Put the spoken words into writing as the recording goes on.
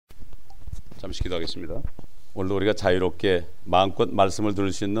잠시 기도하겠습니다. 오늘도 우리가 자유롭게 마음껏 말씀을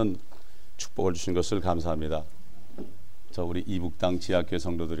들을 수 있는 축복을 주신 것을 감사합니다. 저 우리 이북당 지하교회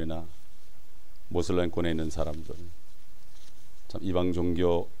성도들이나 모슬렘권에 있는 사람들, 참 이방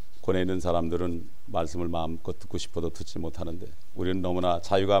종교권에 있는 사람들은 말씀을 마음껏 듣고 싶어도 듣지 못하는데 우리는 너무나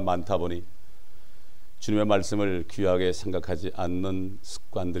자유가 많다 보니 주님의 말씀을 귀하게 생각하지 않는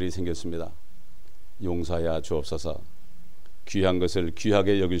습관들이 생겼습니다. 용서하여 주옵소서. 귀한 것을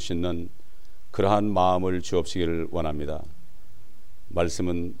귀하게 여길 수 있는 그러한 마음을 주옵시기를 원합니다.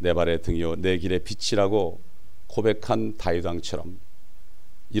 말씀은 내 발의 등이요 내 길의 빛이라고 고백한 다윗 왕처럼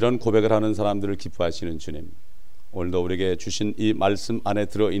이런 고백을 하는 사람들을 기뻐하시는 주님, 오늘도 우리에게 주신 이 말씀 안에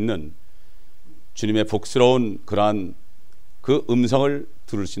들어있는 주님의 복스러운 그러한 그 음성을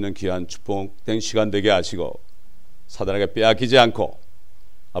들을 수 있는 귀한 축복된 시간 되게 하시고 사단에게 빼앗기지 않고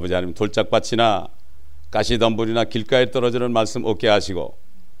아버지 하나님 돌짝밭이나 가시덤불이나 길가에 떨어지는 말씀 얻게 하시고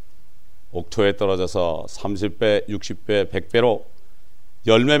옥토에 떨어져서 30배, 60배, 100배로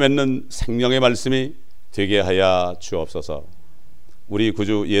열매 맺는 생명의 말씀이 되게 하여 주옵소서. 우리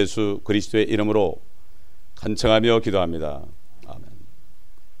구주 예수 그리스도의 이름으로 간청하며 기도합니다. 아멘.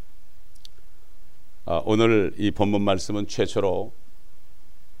 오늘 이 본문 말씀은 최초로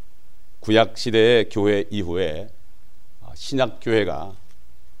구약시대의 교회 이후에 신약교회가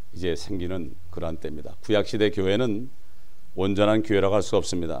이제 생기는 그러한 때입니다. 구약시대 교회는 온전한 교회라고 할 수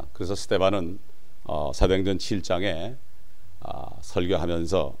없습니다. 그래서 스데반은 사도행전 7장에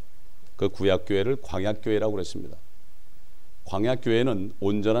설교하면서 그 구약교회를 광야교회라고 그랬습니다. 광야교회는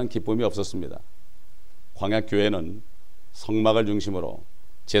온전한 기쁨이 없었습니다. 광야교회는 성막을 중심으로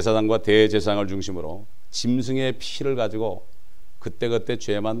제사장과 대제사장을 중심으로 짐승의 피를 가지고 그때그때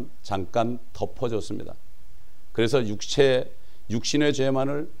죄만 잠깐 덮어줬습니다. 그래서 육신의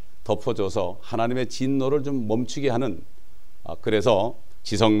죄만을 덮어줘서 하나님의 진노를 좀 멈추게 하는, 그래서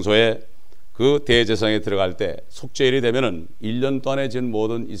지성소에 그 대제사장에 들어갈 때 속죄일이 되면은 1년 동안에 지은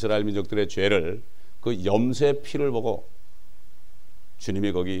모든 이스라엘 민족들의 죄를 그 염소의 피를 보고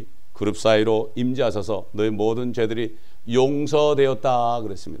주님이 거기 그룹 사이로 임재하셔서 너의 모든 죄들이 용서되었다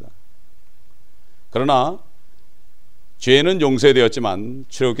그랬습니다. 그러나 죄는 용서되었지만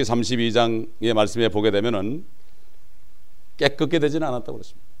출애굽기 32장의 말씀에 보게 되면은 깨끗게 되지는 않았다고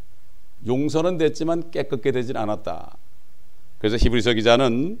그랬습니다. 용서는 됐지만 깨끗게 되지는 않았다. 그래서 히브리서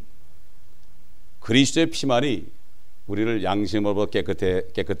기자는 그리스도의 피만이 우리를 양심으로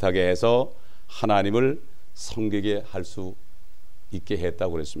깨끗하게 해서 하나님을 섬기게 할 수 있게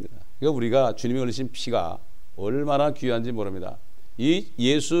했다고 그랬습니다. 그러니까 우리가 주님이 흘리신 피가 얼마나 귀한지 모릅니다. 이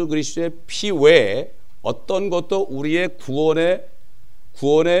예수 그리스도의 피 외에 어떤 것도 우리의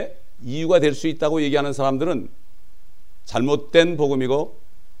구원의 이유가 될 수 있다고 얘기하는 사람들은 잘못된 복음이고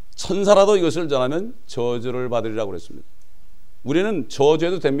천사라도 이것을 전하면 저주를 받으리라고 그랬습니다. 우리는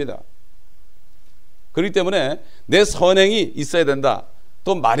저주해도 됩니다. 그렇기 때문에 내 선행이 있어야 된다,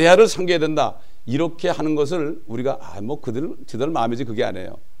 또 마리아를 섬겨야 된다, 이렇게 하는 것을 우리가 그들 마음이지 그게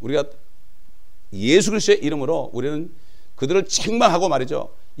아니에요. 우리가 예수 그리스도의 이름으로 우리는 그들을 책망하고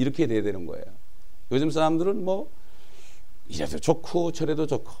말이죠, 이렇게 돼야 되는 거예요. 요즘 사람들은 이래도 좋고 저래도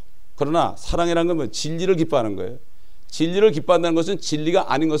좋고, 그러나 사랑이라는 건 진리를 기뻐하는 거예요. 진리를 기뻐한다는 것은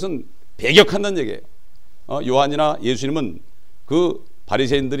진리가 아닌 것은 배격한다는 얘기예요. 요한이나 예수님은 그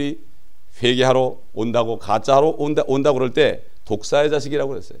바리새인들이 회개하러 온다고, 가짜로 온다고 그럴 때 독사의 자식이라고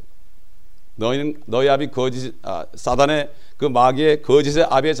그랬어요. 너희 아비 사단의 그 마귀의 거짓의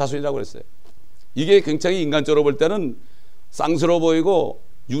아비의 자손이라고 그랬어요. 이게 굉장히 인간적으로 볼 때는 쌍스러워 보이고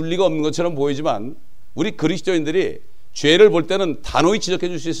윤리가 없는 것처럼 보이지만 우리 그리스도인들이 죄를 볼 때는 단호히 지적해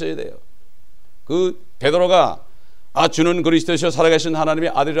줄 수 있어야 돼요. 그 베드로가 주는 그리스도시요 살아계신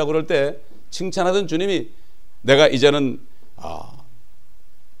하나님의 아들이라고 그럴 때 칭찬하던 주님이 내가 이제는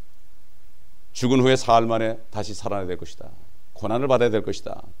죽은 후에 사흘 만에 다시 살아나야 될 것이다, 고난을 받아야 될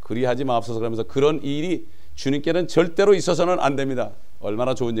것이다, 그리하지 마옵소서 그러면서 그런 일이 주님께는 절대로 있어서는 안 됩니다.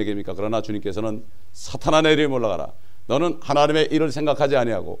 얼마나 좋은 얘기입니까? 그러나 주님께서는 사탄아 내 이름에 올라가라, 너는 하나님의 일을 생각하지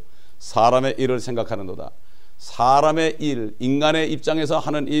아니하고 사람의 일을 생각하는도다. 사람의 일, 인간의 입장에서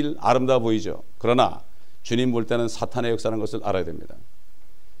하는 일 아름다워 보이죠. 그러나 주님 볼 때는 사탄의 역사라는 것을 알아야 됩니다.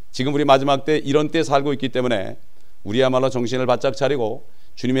 지금 우리 마지막 때 이런 때에 살고 있기 때문에 우리야말로 정신을 바짝 차리고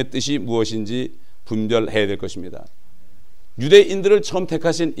주님의 뜻이 무엇인지 분별해야 될 것입니다. 유대인들을 처음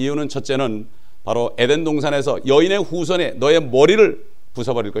택하신 이유는 첫째는 바로 에덴 동산에서 여인의 후손에 너의 머리를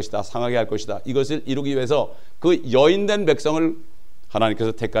부숴버릴 것이다, 상하게 할 것이다, 이것을 이루기 위해서 그 여인된 백성을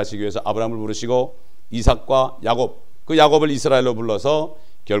하나님께서 택하시기 위해서 아브라함을 부르시고 이삭과 야곱, 그 야곱을 이스라엘로 불러서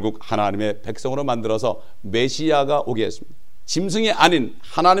결국 하나님의 백성으로 만들어서 메시아가 오게 했습니다. 짐승이 아닌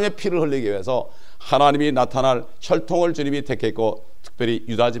하나님의 피를 흘리기 위해서 하나님이 나타날 혈통을 주님이 택했고 특별히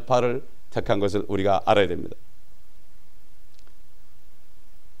유다 지파를 택한 것을 우리가 알아야 됩니다.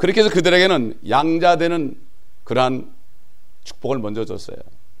 그렇게 해서 그들에게는 양자되는 그러한 축복을 먼저 줬어요.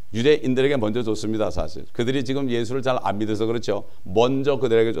 유대인들에게 먼저 줬습니다. 사실 그들이 지금 예수를 잘 안 믿어서 그렇죠. 먼저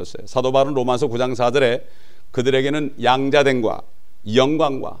그들에게 줬어요. 사도 바울은 로마서 9장 4절에 그들에게는 양자됨과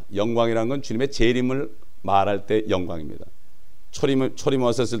영광이라는 건 주님의 재림을 말할 때 영광입니다.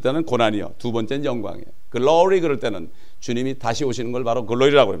 초림하셨을 때는 고난이요, 두 번째는 영광이에요. 글로리 그럴 때는 주님이 다시 오시는 걸 바로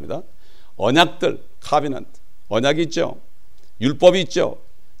글로리라고 합니다. 언약들, 카비넌트, 언약이 있죠. 율법이 있죠.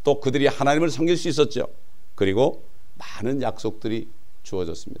 또 그들이 하나님을 섬길 수 있었죠. 그리고 많은 약속들이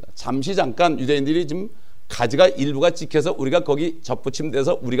주어졌습니다. 잠깐 유대인들이 지금 가지가 일부가 찍혀서 우리가 거기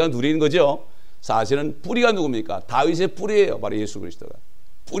접붙임돼서 우리가 누리는 거죠. 사실은 뿌리가 누굽니까? 다윗의 뿌리예요. 바로 예수 그리스도가.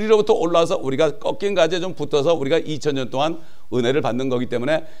 뿌리로부터 올라와서 우리가 꺾인 가지에 좀 붙어서 우리가 2000년 동안 은혜를 받는 거기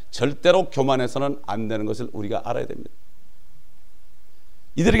때문에 절대로 교만해서는 안 되는 것을 우리가 알아야 됩니다.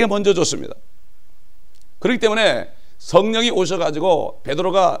 이들에게 먼저 줬습니다. 그렇기 때문에 성령이 오셔가지고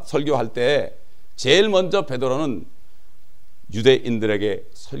베드로가 설교할 때 제일 먼저 베드로는 유대인들에게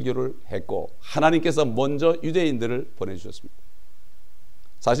설교를 했고 하나님께서 먼저 유대인들을 보내주셨습니다.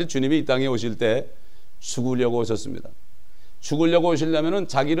 사실 주님이 이 땅에 오실 때 죽으려고 오셨습니다. 죽으려고 오시려면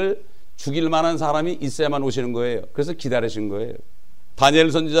자기를 죽일 만한 사람이 있어야만 오시는 거예요. 그래서 기다리신 거예요.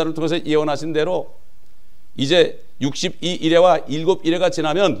 다니엘 선지자를 통해서 예언하신 대로 이제 62일회와 7일회가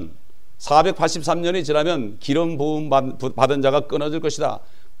지나면 483년이 지나면 기름 부음 받은 자가 끊어질 것이다.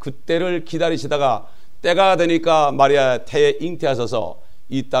 그때를 기다리시다가 때가 되니까 마리아 태에 잉태하셔서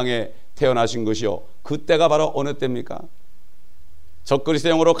이 땅에 태어나신 것이요. 그때가 바로 어느 때입니까?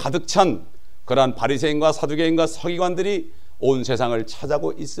 적그리스도형으로 가득 찬 그러한 바리새인과 사두개인과 서기관들이 온 세상을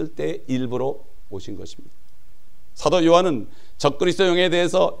찾아고 있을 때 일부러 오신 것입니다. 사도 요한은 적그리스도형에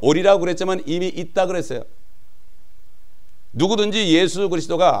대해서 오리라고 그랬지만 이미 있다 그랬어요. 누구든지 예수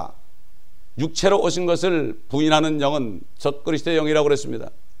그리스도가 육체로 오신 것을 부인하는 영은 적그리스도의 영이라고 그랬습니다.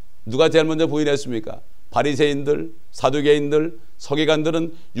 누가 제일 먼저 부인했습니까? 바리새인들, 사두개인들,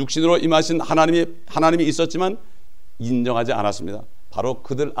 서기관들은 육신으로 임하신 하나님이 있었지만 인정하지 않았습니다. 바로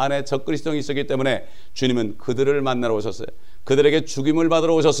그들 안에 적그리스도가 있었기 때문에 주님은 그들을 만나러 오셨어요. 그들에게 죽임을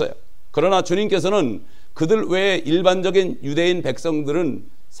받으러 오셨어요. 그러나 주님께서는 그들 외에 일반적인 유대인 백성들은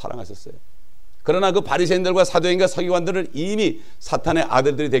사랑하셨어요. 그러나 그 바리새인들과 사도행과 서기관들은 이미 사탄의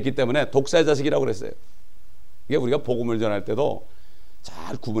아들들이 됐기 때문에 독사의 자식이라고 그랬어요. 이게 우리가 복음을 전할 때도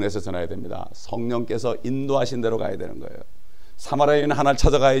잘 구분해서 전해야 됩니다. 성령께서 인도하신 대로 가야 되는 거예요. 사마리아인 하나를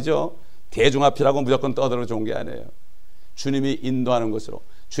찾아가야죠. 대중앞이라고 무조건 떠들어 좋은 게 아니에요. 주님이 인도하는 곳으로,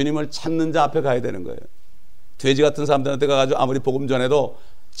 주님을 찾는 자 앞에 가야 되는 거예요. 돼지 같은 사람들한테 가가지고 아무리 복음 전해도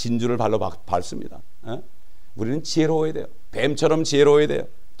진주를 발로 밟습니다. 우리는 지혜로워야 돼요. 뱀처럼 지혜로워야 돼요.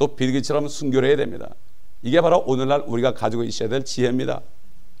 또 빌기처럼 순결해야 됩니다. 이게 바로 오늘날 우리가 가지고 있어야 될 지혜입니다.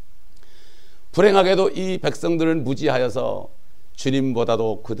 불행하게도 이 백성들은 무지하여서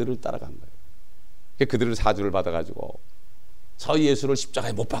주님보다도 그들을 따라간 거예요. 그들을 사주를 받아가지고 저 예수를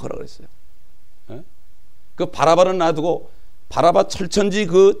십자가에 못 박으라 그랬어요. 그 바라바는 놔두고 바라바 철천지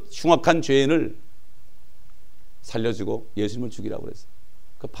그 흉악한 죄인을 살려주고 예수님을 죽이라고 그랬어요.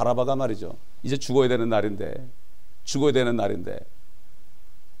 그 바라바가 말이죠. 이제 죽어야 되는 날인데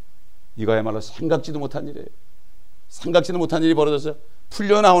이거야말로 생각지도 못한 일이에요. 생각지도 못한 일이 벌어졌어요.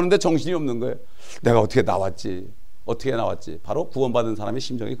 풀려 나오는데 정신이 없는 거예요. 내가 어떻게 나왔지? 바로 구원받은 사람의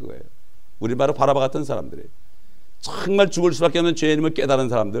심정이 그거예요. 우리 바로 바라바 같은 사람들이에요. 정말 죽을 수밖에 없는 죄인임을 깨달은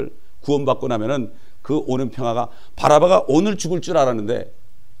사람들, 구원받고 나면은 그 오는 평화가, 바라바가 오늘 죽을 줄 알았는데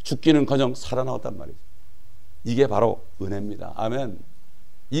죽기는커녕 살아나왔단 말이죠. 이게 바로 은혜입니다. 아멘.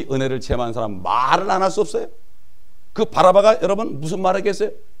 이 은혜를 체험한 사람 말을 안 할 수 없어요. 그 바라바가 여러분 무슨 말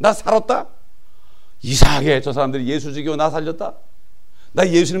하겠어요? 나 살았다? 이상하게 저 사람들이 예수 죽이고 나 살렸다? 나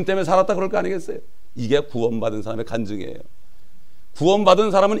예수님 때문에 살았다 그럴 거 아니겠어요? 이게 구원받은 사람의 간증이에요.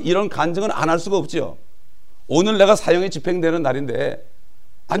 구원받은 사람은 이런 간증은 안 할 수가 없죠. 오늘 내가 사형이 집행되는 날인데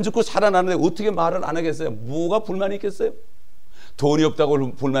안 죽고 살아나는데 어떻게 말을 안 하겠어요? 뭐가 불만이 있겠어요? 돈이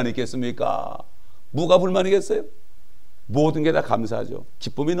없다고 불만이 있겠습니까? 뭐가 불만이겠어요? 모든 게 다 감사하죠.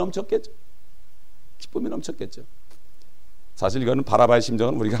 기쁨이 넘쳤겠죠. 사실 이거는 바라바의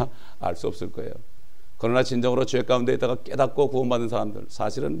심정은 우리가 알 수 없을 거예요. 그러나 진정으로 죄 가운데 있다가 깨닫고 구원받은 사람들,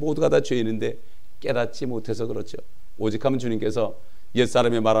 사실은 모두가 다 죄인인데 깨닫지 못해서 그렇죠. 오직하면 주님께서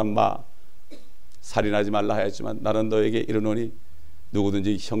옛사람이 말한 바 살인하지 말라 하였지만 나는 너에게 이르노니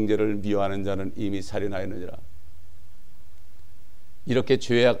누구든지 형제를 미워하는 자는 이미 살인하였느니라. 이렇게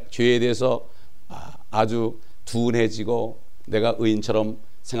죄에 대해서 아주 둔해지고 내가 의인처럼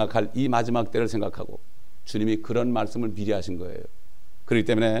생각할 이 마지막 때를 생각하고 주님이 그런 말씀을 미리 하신 거예요. 그렇기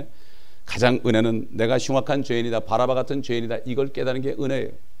때문에 가장 은혜는 내가 흉악한 죄인이다, 바라바 같은 죄인이다, 이걸 깨닫는 게 은혜예요.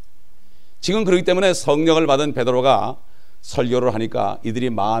 지금 그렇기 때문에 성령을 받은 베드로가 설교를 하니까 이들이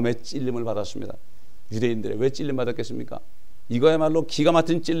마음의 찔림을 받았습니다. 유대인들이 왜 찔림 받았겠습니까? 이거야말로 기가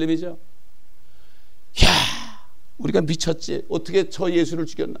막힌 찔림이죠. 야, 우리가 미쳤지. 어떻게 저 예수를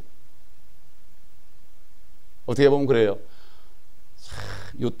죽였나? 어떻게 보면 그래요.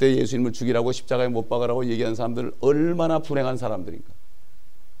 이때 예수님을 죽이라고 십자가에 못 박으라고 얘기한 사람들 얼마나 불행한 사람들인가.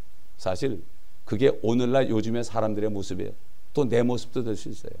 사실 그게 오늘날 요즘의 사람들의 모습이에요. 또 내 모습도 될 수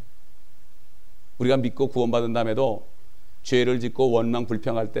있어요. 우리가 믿고 구원받은 다음에도 죄를 짓고 원망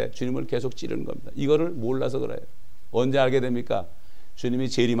불평할 때 주님을 계속 찌르는 겁니다. 이거를 몰라서 그래요. 언제 알게 됩니까? 주님이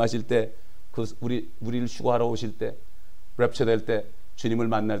재림하실 때, 그 우리를 휴거하러 오실 때, 랩처 될 때, 주님을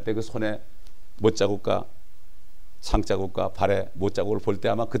만날 때 그 손에 못자국과 상자국과 발에 못자국을 볼 때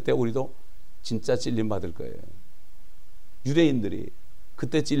아마 그때 우리도 진짜 찔림 받을 거예요. 유대인들이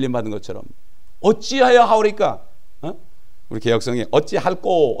그때 찔림 받은 것처럼 어찌하여 하오리까? 우리 개혁성이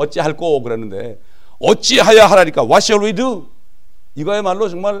어찌할꼬 그러는데 어찌하여 하라니까? What shall we do? 이거야말로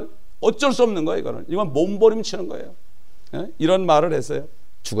정말 어쩔 수 없는 거예요. 이건 몸부림치는 거예요. 이런 말을 했어요.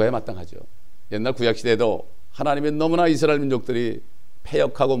 죽어야 마땅하죠. 옛날 구약시대에도 하나님이 너무나 이스라엘 민족들이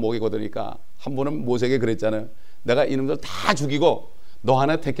패역하고 목이 고드니까 한 분은 모세에게 그랬잖아요. 내가 이놈들 다 죽이고 너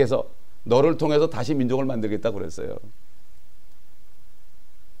하나 택해서 너를 통해서 다시 민족을 만들겠다고 그랬어요.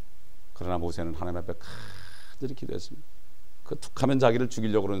 그러나 모세는 하나님 앞에 간절히 기도했습니다. 그 툭하면 자기를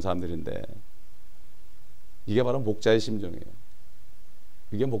죽이려고 그러는 사람들인데 이게 바로 목자의 심정이에요.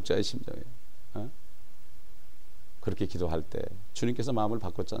 이게 목자의 심정이에요. 그렇게 기도할 때 주님께서 마음을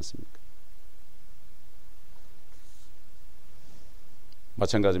바꿨지 않습니까?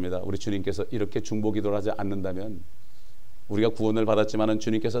 마찬가지입니다. 우리 주님께서 이렇게 중보기도를 하지 않는다면, 우리가 구원을 받았지만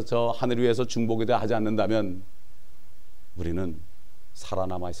주님께서 저 하늘 위에서 중보기도 하지 않는다면 우리는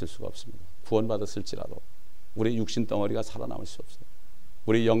살아남아 있을 수가 없습니다. 구원받았을지라도 우리 육신 덩어리가 살아남을 수 없어요.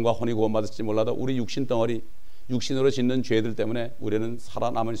 우리 영과 혼이 구원받았을지 몰라도 우리 육신 덩어리, 육신으로 짓는 죄들 때문에 우리는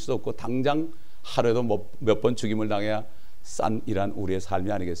살아남을 수 없고 당장 하루에도 몇 번 죽임을 당해야 싼이란 우리의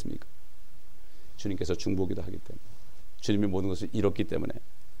삶이 아니겠습니까? 주님께서 중보기도 하기 때문에, 주님이 모든 것을 이뤘기 때문에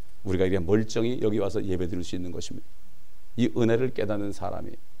우리가 이렇게 멀쩡히 여기 와서 예배드릴 수 있는 것입니다. 이 은혜를 깨닫는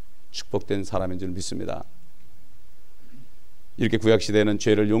사람이 축복된 사람인 줄 믿습니다. 이렇게 구약시대에는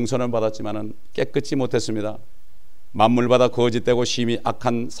죄를 용서는 받았지만 깨끗이 못했습니다. 만물마다 거짓되고 심히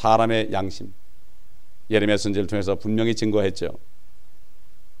악한 사람의 양심, 예레미야 선지자를 통해서 분명히 증거했죠.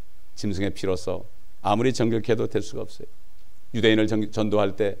 짐승의 피로서 아무리 정결해도 될 수가 없어요. 유대인을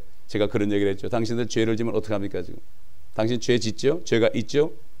전도할 때 제가 그런 얘기를 했죠. 당신들 죄를 지면 어떻게 합니까? 지금 당신 죄 짓죠? 죄가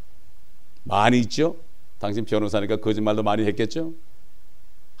있죠? 많이 있죠? 당신 변호사니까 거짓말도 많이 했겠죠?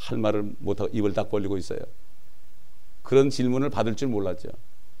 할 말을 못하고 입을 딱 벌리고 있어요. 그런 질문을 받을 줄 몰랐죠.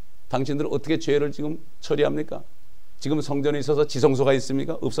 당신들은 어떻게 죄를 지금 처리합니까? 지금 성전에 있어서 지성소가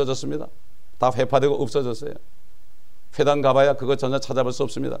있습니까? 없어졌습니다. 다 회파되고 없어졌어요. 회당 가봐야 그거 전혀 찾아볼 수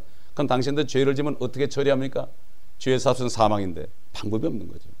없습니다. 그럼 당신들 죄를 지면 어떻게 처리합니까? 죄의 값은 사망인데 방법이 없는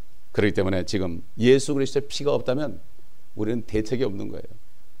거죠. 그렇기 때문에 지금 예수 그리스도의 피가 없다면 우리는 대책이 없는 거예요.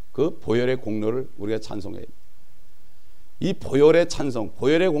 그 보혈의 공로를 우리가 찬송해요. 이 보혈의 찬송,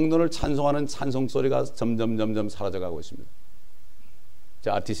 보혈의 공로를 찬송하는 찬송 소리가 점점 사라져가고 있습니다.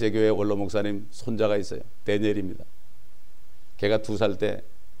 자, 아티세 교회 원로 목사님 손자가 있어요. 데니엘입니다. 걔가 2살 때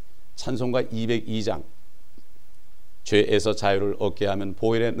찬송가 202장, 죄에서 자유를 얻게 하면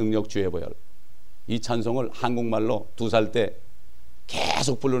보혈의 능력 주의 보혈, 이 찬송을 한국말로 2살 때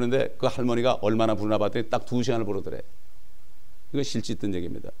계속 부르는데 그 할머니가 얼마나 부르나 봤더니 딱 2시간을 부르더래. 이거 실제 있던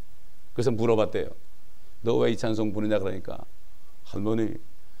얘기입니다. 그래서 물어봤대요. 너 왜 이 찬송 부르냐 그러니까 할머니,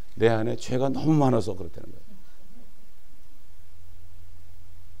 내 안에 죄가 너무 많아서 그렇다는 거예요.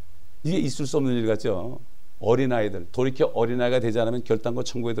 이게 있을 수 없는 일 같죠. 어린아이들, 돌이켜 어린아이가 되지 않으면 결단코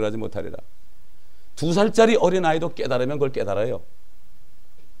천국에 들어가지 못하리라. 2살짜리 어린아이도 깨달으면 그걸 깨달아요.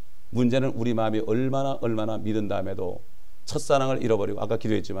 문제는 우리 마음이 얼마나 믿은 다음에도 첫사랑을 잃어버리고, 아까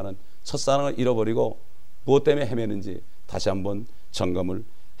기도했지만 첫사랑을 잃어버리고 무엇 때문에 헤매는지 다시 한번 점검을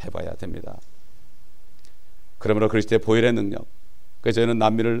해봐야 됩니다. 그러므로 그리스도의 보혈의 능력, 그래서 저는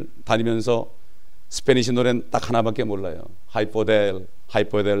남미를 다니면서 스페니시 노래는 딱 하나밖에 몰라요. 하이포델,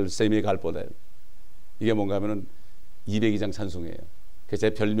 세미 갈포델. 이게 뭔가 하면은 202장 찬송이에요. 그래서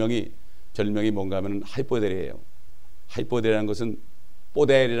제 별명이 뭔가 하면은 하이포델이에요. 하이포델이라는 것은,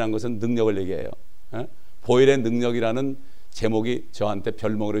 포델이라는 것은 능력을 얘기해요. 보혈의 능력이라는 제목이 저한테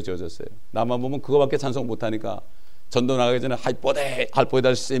별명으로 지어졌어요. 나만 보면 그거밖에 찬송 못하니까 전도 나가기 전에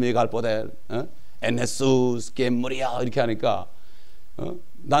할포델, 세미 갈포델, 에네수스, 게무리아 이렇게 하니까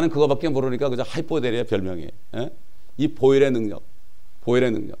나는 그거밖에 모르니까 그저 하이포델이에요, 별명이. 이 보혈의 능력.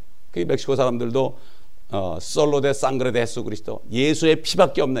 그게 멕시코 사람들도 솔로 데 상그레 데 예수 그리스도, 예수의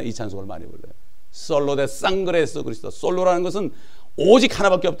피밖에 없는 이 찬송을 많이 불러요. 솔로 데 상그레 예수 그리스도. 솔로라는 것은 오직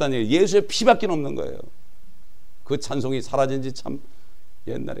하나밖에 없다는 얘기예요. 예수의 피밖에 없는 거예요. 그 찬송이 사라진 지 참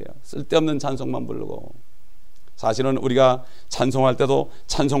옛날이야. 쓸데없는 찬송만 부르고. 사실은 우리가 찬송할 때도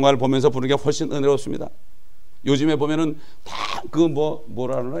찬송가를 보면서 부르는 게 훨씬 은혜롭습니다. 요즘에 보면은 다 그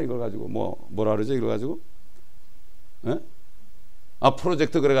뭐라 그러나 이걸 가지고 뭐라 그러죠 이걸 가지고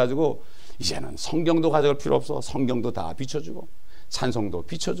프로젝트 그래가지고 이제는 성경도 가져갈 필요 없어. 성경도 다 비춰주고 찬송도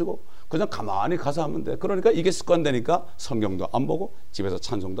비춰주고 그냥 가만히 가서 하면 돼. 그러니까 이게 습관되니까 성경도 안 보고 집에서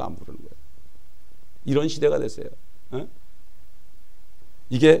찬송도 안 부르는 거예요. 이런 시대가 됐어요.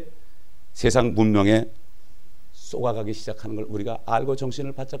 이게 세상 문명에 쏘아가기 시작하는 걸 우리가 알고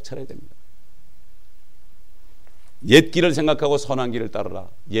정신을 바짝 차려야 됩니다. 옛 길을 생각하고 선한 길을 따르라.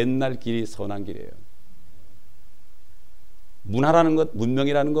 옛날 길이 선한 길이에요. 문화라는 것,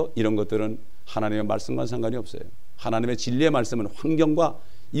 문명이라는 것, 이런 것들은 하나님의 말씀과 상관이 없어요. 하나님의 진리의 말씀은 환경과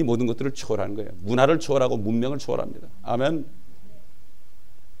이 모든 것들을 초월하는 거예요. 문화를 초월하고 문명을 초월합니다. 아멘.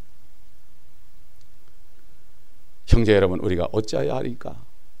 형제 여러분, 우리가 어찌하여 하리까?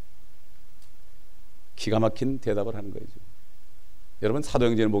 기가 막힌 대답을 하는 거죠. 여러분,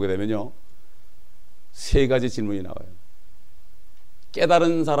 사도행전을 보게 되면요, 세 가지 질문이 나와요.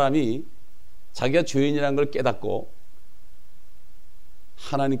 깨달은 사람이 자기가 죄인이라는 걸 깨닫고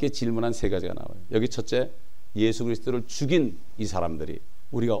하나님께 질문한 세 가지가 나와요. 여기 첫째, 예수 그리스도를 죽인 이 사람들이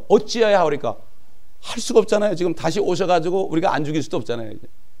우리가 어찌해야 하리까? 할 수가 없잖아요. 지금 다시 오셔가지고 우리가 안 죽일 수도 없잖아요.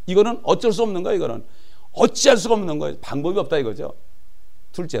 이거는 어쩔 수 없는 거예요. 이거는 어찌할 수가 없는 거예요. 방법이 없다 이거죠.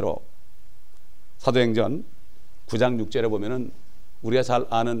 둘째로, 사도행전 9장 6절에 보면은 우리가 잘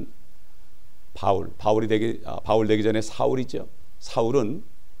아는 바울 되기 전에 사울이죠. 사울은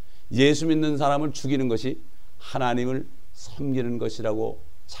예수 믿는 사람을 죽이는 것이 하나님을 섬기는 것이라고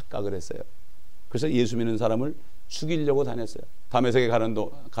착각을 했어요. 그래서 예수 믿는 사람을 죽이려고 다녔어요. 다메섹에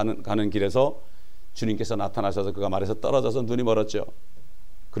가는 길에서 주님께서 나타나셔서 그가 말에서 떨어져서 눈이 멀었죠.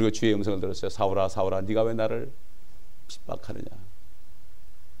 그리고 주의 음성을 들었어요. 사울아 사울아 네가 왜 나를 핍박하느냐.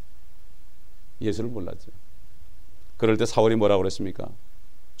 예수를 몰랐죠. 그럴 때 사울이 뭐라고 그랬습니까?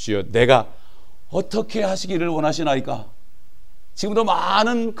 주여 내가 어떻게 하시기를 원하시나이까? 지금도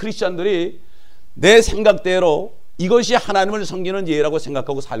많은 크리스찬들이 내 생각대로 이것이 하나님을 섬기는 예라고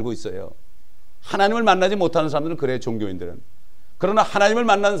생각하고 살고 있어요. 하나님을 만나지 못하는 사람들은 그래요. 종교인들은. 그러나 하나님을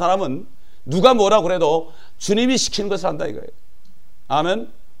만난 사람은 누가 뭐라 그래도 주님이 시키는 것을 한다 이거예요.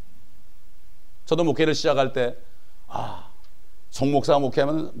 아멘. 저도 목회를 시작할 때 송 목사가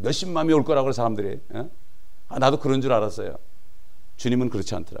목회하면 몇십만이 올 거라고 사람들이 나도 그런 줄 알았어요. 주님은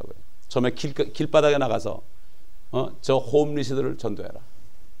그렇지 않더라고요. 처음에 길바닥에 나가서 저 홈리스들을 전도해라.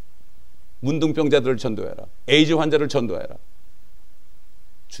 문둥병자들을 전도해라. 에이즈 환자를 전도해라.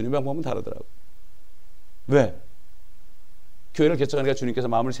 주님의 방법은 다르더라고요. 왜? 교회를 개척하니까 주님께서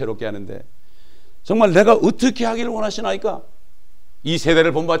마음을 새롭게 하는데 정말 내가 어떻게 하기를 원하시나이까? 이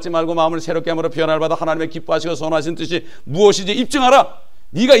세대를 본받지 말고 마음을 새롭게 함으로 변화를 받아 하나님의 기뻐하시고 선하신 뜻이 무엇인지 입증하라.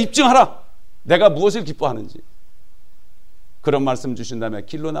 네가 입증하라. 내가 무엇을 기뻐하는지. 그런 말씀 주신 다음에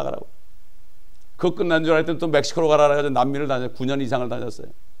길로 나가라고. 그거 끝난 줄 알 때는 또 멕시코로 가라 해서 남미를 다녔어요. 9년 이상을 다녔어요.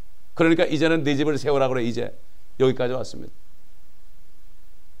 그러니까 이제는 네 집을 세우라고 그래. 이제 여기까지 왔습니다.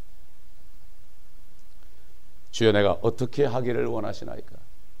 주여 내가 어떻게 하기를 원하시나이까?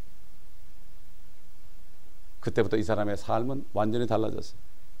 그때부터 이 사람의 삶은 완전히 달라졌어요.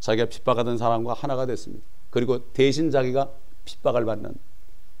 자기가 핍박하던 사람과 하나가 됐습니다. 그리고 대신 자기가 핍박을 받는,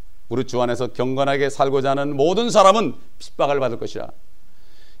 우리 주 안에서 경건하게 살고자 하는 모든 사람은 핍박을 받을 것이라.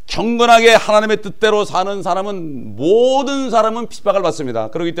 경건하게 하나님의 뜻대로 사는 사람은, 모든 사람은 핍박을 받습니다.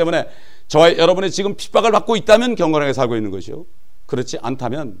 그렇기 때문에 저와 여러분이 지금 핍박을 받고 있다면 경건하게 살고 있는 것이요, 그렇지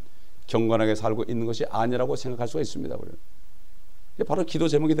않다면 경건하게 살고 있는 것이 아니라고 생각할 수가 있습니다. 이게 바로 기도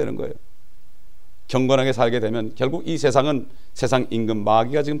제목이 되는 거예요. 경건하게 살게 되면 결국 이 세상은 세상 임금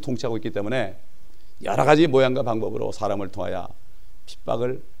마귀가 지금 통치하고 있기 때문에 여러 가지 모양과 방법으로 사람을 통하여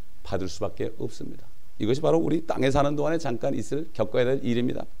핍박을 받을 수밖에 없습니다. 이것이 바로 우리 땅에 사는 동안에 잠깐 겪어야 될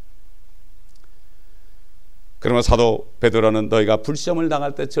일입니다. 그러면 사도 베드로는 너희가 불시험을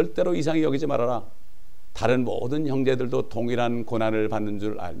당할 때 절대로 이상히 여기지 말아라. 다른 모든 형제들도 동일한 고난을 받는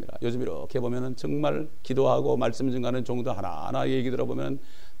줄 알미라. 요즘 이렇게 보면은 정말 기도하고 말씀 증가하는 종도 하나하나 얘기 들어보면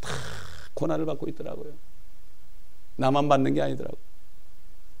다 고난을 받고 있더라고요. 나만 받는 게 아니더라고요.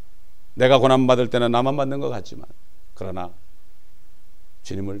 내가 고난 받을 때는 나만 받는 것 같지만, 그러나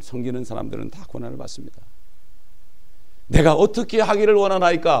주님을 섬기는 사람들은 다 고난을 받습니다. 내가 어떻게 하기를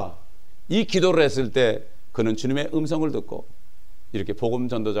원하나이까? 이 기도를 했을 때 그는 주님의 음성을 듣고 이렇게 복음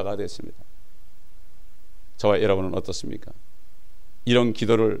전도자가 됐습니다. 저와 여러분은 어떻습니까? 이런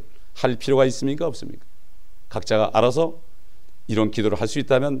기도를 할 필요가 있습니까? 없습니까? 각자가 알아서 이런 기도를 할 수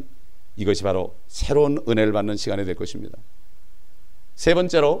있다면 이것이 바로 새로운 은혜를 받는 시간이 될 것입니다. 세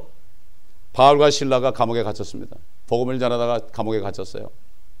번째로 바울과 실라가 감옥에 갇혔습니다. 복음을 전하다가 감옥에 갇혔어요.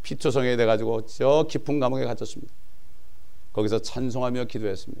 피투성이 돼가지고 저 깊은 감옥에 갇혔습니다. 거기서 찬송하며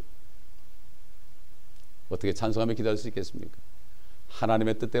기도했습니다. 어떻게 찬송하며 기도할 수 있겠습니까?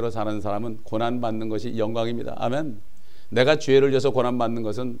 하나님의 뜻대로 사는 사람은 고난받는 것이 영광입니다. 아멘. 내가 죄를 져서 고난받는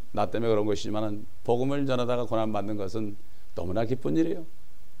것은 나 때문에 그런 것이지만 복음을 전하다가 고난받는 것은 너무나 기쁜 일이에요.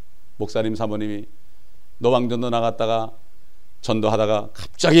 목사님 사모님이 노방전도 나갔다가 전도하다가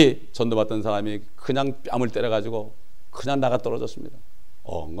갑자기 전도받던 사람이 그냥 뺨을 때려가지고 그냥 나가 떨어졌습니다.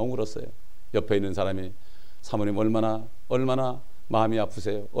 엉엉 울었어요. 옆에 있는 사람이 사모님 얼마나 마음이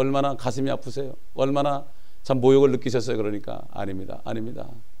아프세요? 얼마나 가슴이 아프세요? 얼마나 참 모욕을 느끼셨어요? 그러니까 아닙니다.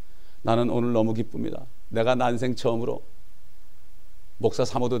 나는 오늘 너무 기쁩니다. 내가 난생 처음으로 목사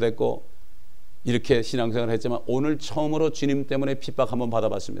사모도 됐고 이렇게 신앙생활을 했지만 오늘 처음으로 주님 때문에 핍박 한번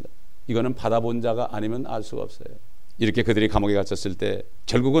받아봤습니다. 이거는 받아본 자가 아니면 알 수가 없어요. 이렇게 그들이 감옥에 갇혔을 때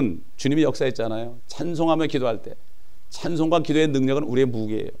결국은 주님이 역사했잖아요. 찬송하며 기도할 때 찬송과 기도의 능력은 우리의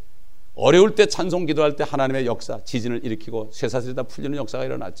무기예요. 어려울 때 찬송 기도할 때 하나님의 역사, 지진을 일으키고 쇠사슬이 다 풀리는 역사가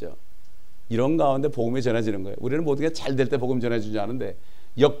일어났죠. 이런 가운데 복음이 전해지는 거예요. 우리는 모든 게 잘 될 때 복음 전해주지 않은데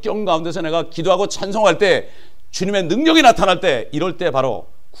역경 가운데서 내가 기도하고 찬송할 때 주님의 능력이 나타날 때 이럴 때 바로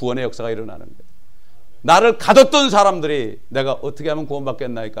구원의 역사가 일어나는 거예요. 나를 가뒀던 사람들이 내가 어떻게 하면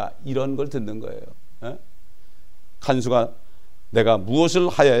구원받겠나이까 이런 걸 듣는 거예요. 간수가 내가 무엇을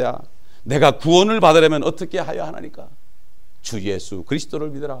하여야 내가 구원을 받으려면 어떻게 하여야 하나니까 주 예수 그리스도를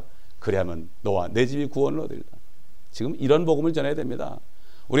믿어라. 그래야만 너와 내 집이 구원을 얻으리라. 지금 이런 복음을 전해야 됩니다.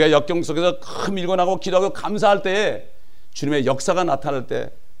 우리가 역경 속에서 큰 밀고 나고 기도하고 감사할 때에 주님의 역사가 나타날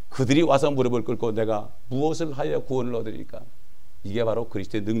때 그들이 와서 무릎을 꿇고 내가 무엇을 하여 구원을 얻으리까? 이게 바로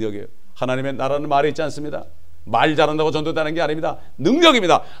그리스도의 능력이에요. 하나님의 나라는 말이 있지 않습니다. 말 잘한다고 전도되는 게 아닙니다.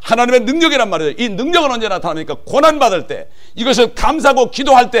 능력입니다. 하나님의 능력이란 말이에요. 이 능력은 언제 나타납니까? 고난받을 때, 이것을 감사하고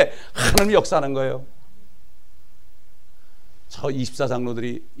기도할 때 하나님이 역사하는 거예요. 저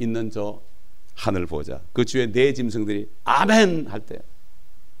 24장로들이 있는 저 하늘 보좌, 그 주의 네 짐승들이 아멘 할 때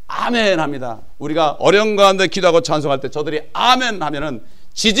아멘 합니다. 우리가 어려운 가운데 기도하고 찬송할 때 저들이 아멘 하면은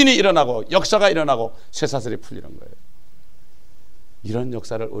지진이 일어나고 역사가 일어나고 쇠사슬이 풀리는 거예요. 이런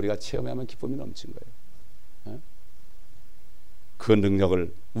역사를 우리가 체험하면 기쁨이 넘친 거예요. 그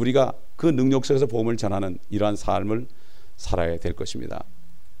능력을 우리가 그 능력 속에서 복음을 전하는 이러한 삶을 살아야 될 것입니다.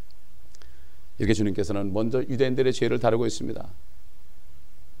 이렇게 주님께서는 먼저 유대인들의 죄를 다루고 있습니다.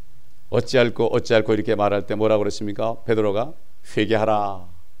 어찌할꼬 이렇게 말할 때 뭐라고 그랬습니까? 베드로가 회개하라.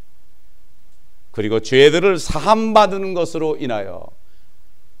 그리고 죄들을 사함받은 것으로 인하여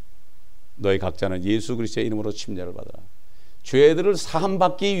너희 각자는 예수 그리스도의 이름으로 침례를 받으라. 죄들을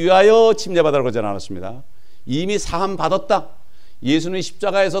사함받기 위하여 침례받으라고 하지 않았습니다. 이미 사함받았다. 예수는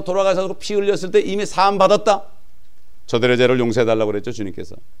십자가에서 돌아가셔서 피 흘렸을 때 이미 사함받았다. 저들의 죄를 용서해달라고 그랬죠.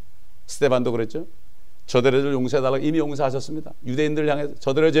 주님께서. 스데반도 그랬죠. 저들의 죄를 용서해달라고 이미 용서하셨습니다. 유대인들 향해서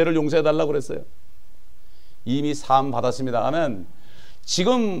저들의 죄를 용서해달라고 그랬어요. 이미 사함받았습니다. 아멘.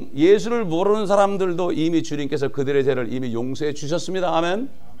 지금 예수를 모르는 사람들도 이미 주님께서 그들의 죄를 이미 용서해 주셨습니다. 아멘.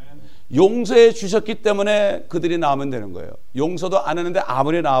 용서해 주셨기 때문에 그들이 나오면 되는 거예요. 용서도 안 했는데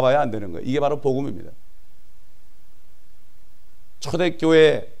아무리 나와야 안 되는 거예요. 이게 바로 복음입니다.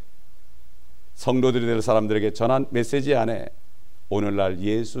 초대교회 성도들이 될 사람들에게 전한 메시지 안에 오늘날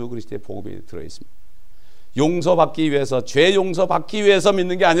예수 그리스도의 복음이 들어있습니다. 용서받기 위해서, 죄 용서받기 위해서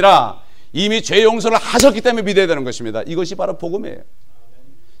믿는 게 아니라 이미 죄 용서를 하셨기 때문에 믿어야 되는 것입니다. 이것이 바로 복음이에요.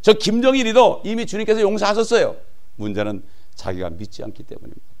 저 김정일이도 이미 주님께서 용서하셨어요. 문제는 자기가 믿지 않기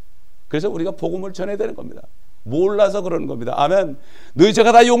때문입니다. 그래서 우리가 복음을 전해야 되는 겁니다. 몰라서 그러는 겁니다. 아멘. 너희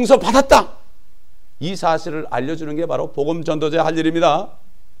죄가 다 용서받았다. 이 사실을 알려주는 게 바로 복음 전도자의 할 일입니다.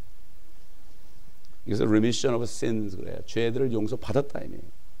 이것을 remission of sins 그래요. 죄들을 용서받았다 이미.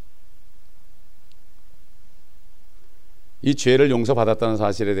 이 죄를 용서받았다는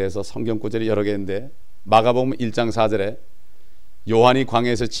사실에 대해서 성경 구절이 여러 개인데 마가복음 1장 4절에 요한이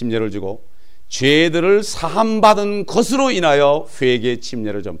광야에서 침례를 주고 죄들을 사함받은 것으로 인하여 회개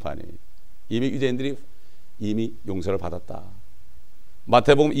침례를 전파하니 이미 유대인들이 이미 용서를 받았다.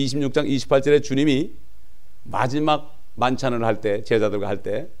 마태복음 26장 28절에 주님이 마지막 만찬을 할 때 제자들과 할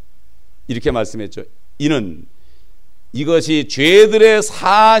때 이렇게 말씀했죠. 이는 이것이 죄들의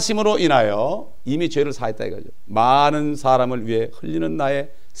사심으로 인하여 이미 죄를 사했다 이거죠. 많은 사람을 위해 흘리는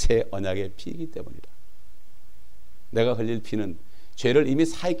나의 새 언약의 피이기 때문이다. 내가 흘릴 피는 죄를 이미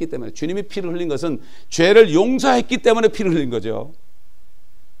사했기 때문에, 주님이 피를 흘린 것은 죄를 용서했기 때문에 피를 흘린 거죠.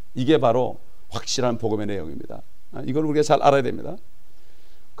 이게 바로 확실한 복음의 내용입니다. 이걸 우리가 잘 알아야 됩니다.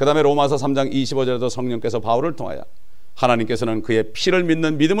 그 다음에 로마서 3장 25절에도 성령께서 바울을 통하여 하나님께서는 그의 피를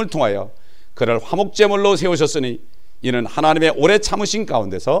믿는 믿음을 통하여 그를 화목제물로 세우셨으니 이는 하나님의 오래 참으신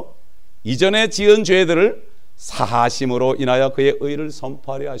가운데서 이전에 지은 죄들을 사하심으로 인하여 그의 의를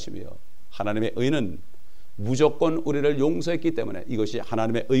선포하려 하시며, 하나님의 의는 무조건 우리를 용서했기 때문에 이것이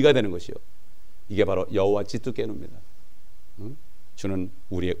하나님의 의가 되는 것이요, 이게 바로 여호와 지투케누입니다. 주는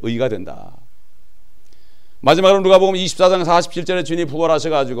우리의 의가 된다. 마지막으로 누가복음 24장 47절에 주님이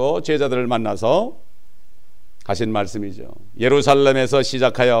부활하셔가지고 제자들을 만나서 하신 말씀이죠. 예루살렘에서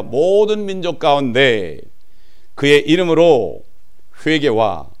시작하여 모든 민족 가운데 그의 이름으로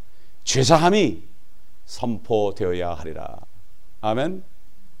회개와 죄사함이 선포되어야 하리라. 아멘.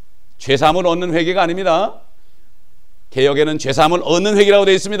 죄사함을 얻는 회개가 아닙니다. 개역에는 죄사함을 얻는 회개라고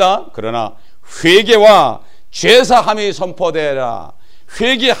되어 있습니다. 그러나 회개와 죄사함이 선포되라.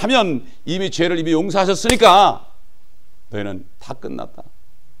 회개하면 이미 죄를 이미 용서하셨으니까 너희는 다 끝났다.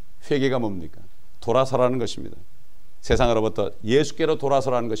 회개가 뭡니까? 돌아서라는 것입니다. 세상으로부터 예수께로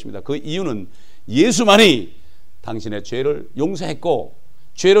돌아서라는 것입니다. 그 이유는 예수만이 당신의 죄를 용서했고,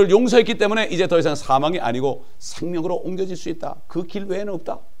 죄를 용서했기 때문에 이제 더 이상 사망이 아니고 생명으로 옮겨질 수 있다. 그 길 외에는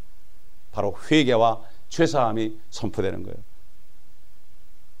없다. 바로 회개와 죄사함이 선포되는 거예요.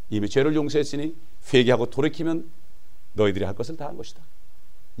 이미 죄를 용서했으니 회개하고 돌이키면 너희들이 할 것을 다 한 것이다.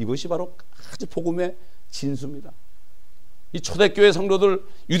 이것이 바로 아주 복음의 진수입니다. 이 초대교회 성도들,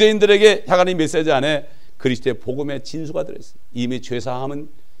 유대인들에게 향한 이 메시지 안에 그리스도의 복음의 진수가 들어있어요. 이미 죄사함은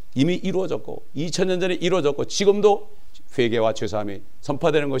이미 이루어졌고 2000년 전에 이루어졌고 지금도 회개와 죄사함이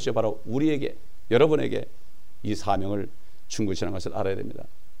선포되는 것이 바로 우리에게, 여러분에게 이 사명을 준 것이라는 것을 알아야 됩니다.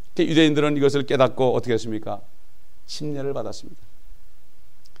 유대인들은 이것을 깨닫고 어떻게 했습니까? 침례를 받았습니다.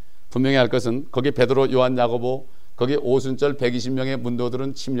 분명히 할 것은 거기 베드로, 요한, 야고보, 거기 오순절 120명의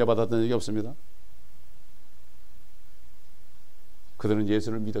문도들은 침례받았던 적이 없습니다. 그들은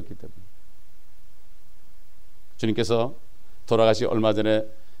예수를 믿었기 때문에. 주님께서 돌아가시 얼마 전에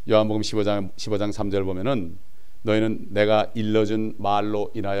요한복음 15장 3절 보면은 너희는 내가 일러준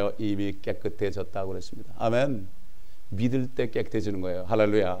말로 인하여 이미 깨끗해졌다고 그랬습니다. 아멘. 믿을 때 깨끗해지는 거예요.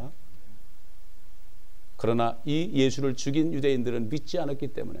 할렐루야. 그러나 이 예수를 죽인 유대인들은 믿지 않았기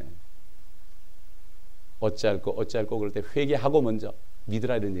때문에 어찌할 거 그럴 때 회개하고 먼저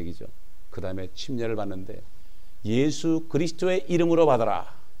믿으라 이런 얘기죠. 그 다음에 침례를 받는데 예수 그리스도의 이름으로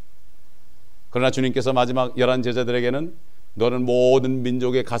받아라. 그러나 주님께서 마지막 11 제자들에게는 너는 모든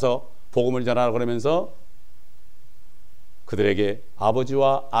민족에 가서 복음을 전하라 그러면서 그들에게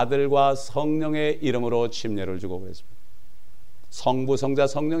아버지와 아들과 성령의 이름으로 침례를 주고 그랬습니다. 성부, 성자,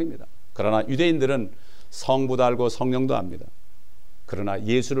 성령입니다. 그러나 유대인들은 성부도 알고 성령도 압니다. 그러나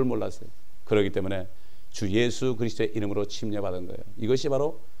예수를 몰랐어요. 그렇기 때문에 주 예수 그리스도의 이름으로 침례받은 거예요. 이것이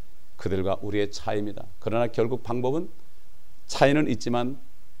바로 그들과 우리의 차이입니다. 그러나 결국 방법은 차이는 있지만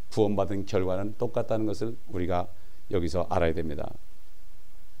구원받은 결과는 똑같다는 것을 우리가 여기서 알아야 됩니다.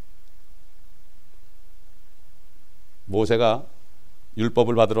 모세가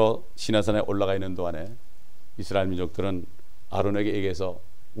율법을 받으러 시내산에 올라가 있는 동안에 이스라엘 민족들은 아론에게 얘기해서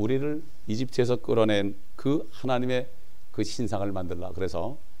우리를 이집트에서 끌어낸 그 하나님의 그 신상을 만들라.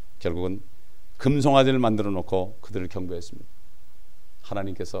 그래서 결국은 금송아지를 만들어 놓고 그들을 경배했습니다.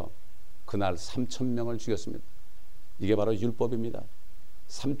 하나님께서 그날 3,000명을 죽였습니다. 이게 바로 율법입니다.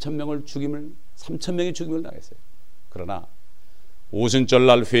 3,000명이 죽임을 당했어요. 그러나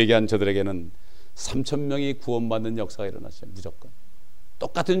오순절날 회개한 저들에게는 3,000명이 구원받는 역사가 일어났어요. 무조건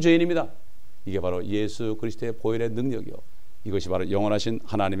똑같은 죄인입니다. 이게 바로 예수 그리스도의 보혈의 능력이요, 이것이 바로 영원하신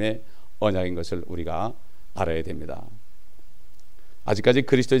하나님의 언약인 것을 우리가 알아야 됩니다. 아직까지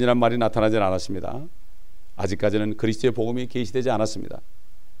그리스도인이라는 말이 나타나지 않았습니다. 아직까지는 그리스도의 복음이 계시되지 않았습니다.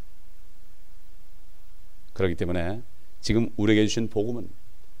 그렇기 때문에 지금 우리에게 주신 복음은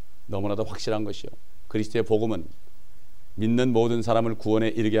너무나도 확실한 것이요, 그리스도의 복음은 믿는 모든 사람을 구원에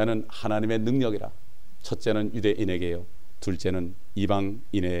이르게 하는 하나님의 능력이라. 첫째는 유대인에게요, 둘째는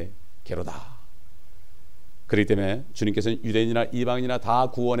이방인에게로다. 그렇기 때문에 주님께서는 유대인이나 이방인이나 다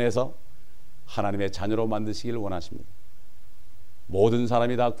구원해서 하나님의 자녀로 만드시기를 원하십니다. 모든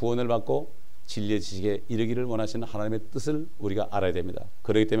사람이 다 구원을 받고 진리의 지식에 이르기를 원하시는 하나님의 뜻을 우리가 알아야 됩니다.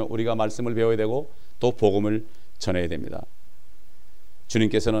 그렇기 때문에 우리가 말씀을 배워야 되고 또 복음을 전해야 됩니다.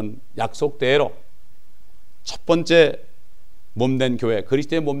 주님께서는 약속대로 첫 번째 몸된 교회,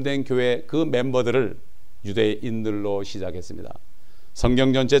 그리스도의 몸된 교회 그 멤버들을 유대인들로 시작했습니다.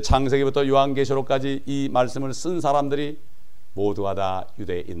 성경 전체 창세기부터 요한계시록까지 이 말씀을 쓴 사람들이 모두가 다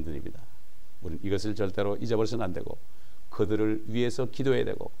유대인들입니다. 우리는 이것을 절대로 잊어버려서는 안 되고 그들을 위해서 기도해야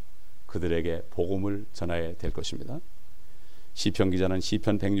되고 그들에게 복음을 전해야 될 것입니다. 시편 기자는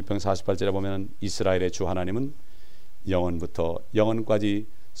시편 106편 48절에 보면 이스라엘의 주 하나님은 영원부터 영원까지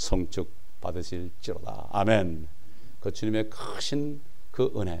성축 받으실지로다. 아멘. 그 주님의 크신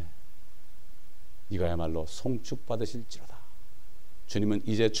그 은혜, 이거야말로 성축 받으실지로다. 주님은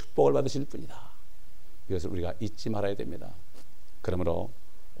이제 축복을 받으실 분이다. 이것을 우리가 잊지 말아야 됩니다. 그러므로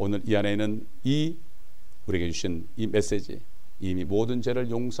오늘 이 안에 있는 이 우리에게 주신 이 메시지, 이미 모든 죄를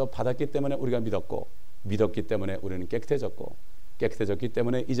용서받았기 때문에 우리가 믿었기 때문에 우리는 깨끗해졌기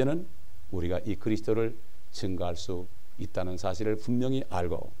때문에 이제는 우리가 이 그리스도를 증거할 수 있다는 사실을 분명히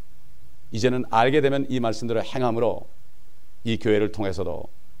알고, 이제는 알게 되면 이 말씀대로 행함으로 이 교회를 통해서도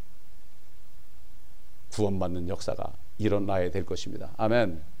구원받는 역사가 일어나야 될 것입니다.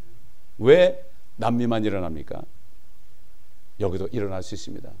 아멘. 왜 남미만 일어납니까? 여기도 일어날 수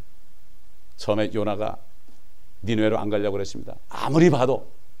있습니다. 처음에 요나가 니느웨로 안 가려고 그랬습니다. 아무리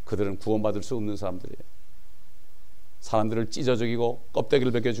봐도 그들은 구원받을 수 없는 사람들이에요. 사람들을 찢어 죽이고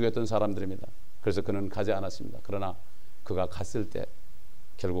껍데기를 벗겨 죽였던 사람들입니다. 그래서 그는 가지 않았습니다. 그러나 그가 갔을 때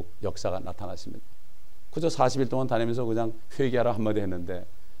결국 역사가 나타났습니다. 그저 40일 동안 다니면서 그냥 회개하라 한마디 했는데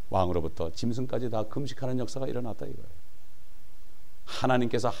왕으로부터 짐승까지 다 금식하는 역사가 일어났다 이거예요.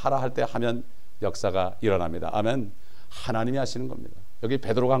 하나님께서 하라 할 때 하면 역사가 일어납니다. 아멘. 하나님이 하시는 겁니다. 여기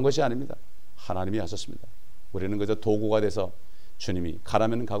베드로가 한 것이 아닙니다. 하나님이 하셨습니다. 우리는 그저 도구가 돼서 주님이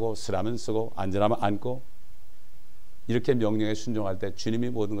가라면 가고 쓰라면 쓰고 앉으라면 앉고 이렇게 명령에 순종할 때 주님이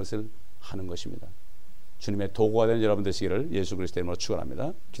모든 것을 하는 것입니다. 주님의 도구가 되는 여러분 되시기를 예수 그리스도의 이름으로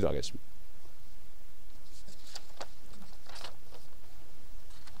축원합니다. 기도하겠습니다.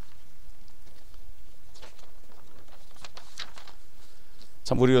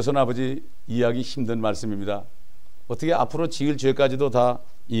 참 우리 여선 아버지 이해하기 힘든 말씀입니다. 어떻게 앞으로 지을 죄까지도 다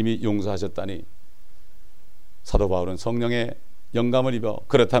이미 용서하셨다니. 사도 바울은 성령의 영감을 입어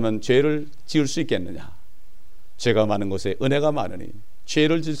그렇다면 죄를 지을 수 있겠느냐, 죄가 많은 곳에 은혜가 많으니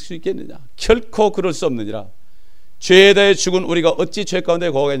죄를 지을 수 있겠느냐, 결코 그럴 수 없느니라. 죄에 대해 죽은 우리가 어찌 죄 가운데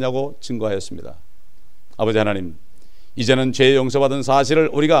거하겠냐고 증거하였습니다. 아버지 하나님, 이제는 죄 용서받은 사실을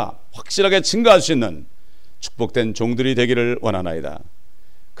우리가 확실하게 증거할 수 있는 축복된 종들이 되기를 원하나이다.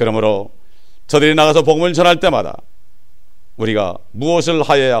 그러므로 저들이 나가서 복음을 전할 때마다 우리가 무엇을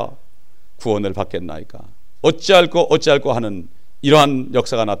하여야 구원을 받겠나이까, 어찌할꼬 하는 이러한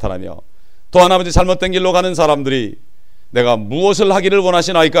역사가 나타나며, 또한 아버지 잘못된 길로 가는 사람들이 내가 무엇을 하기를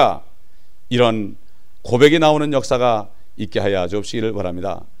원하시나이까, 이런 고백이 나오는 역사가 있게 하여 주옵시기를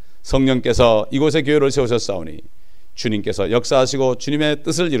바랍니다. 성령께서 이곳에 교회를 세우셨사오니 주님께서 역사하시고 주님의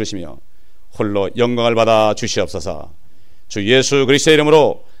뜻을 이루시며 홀로 영광을 받아 주시옵소서. 주 예수 그리스도의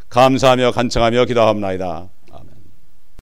이름으로 감사하며 간청하며 기도하옵나이다.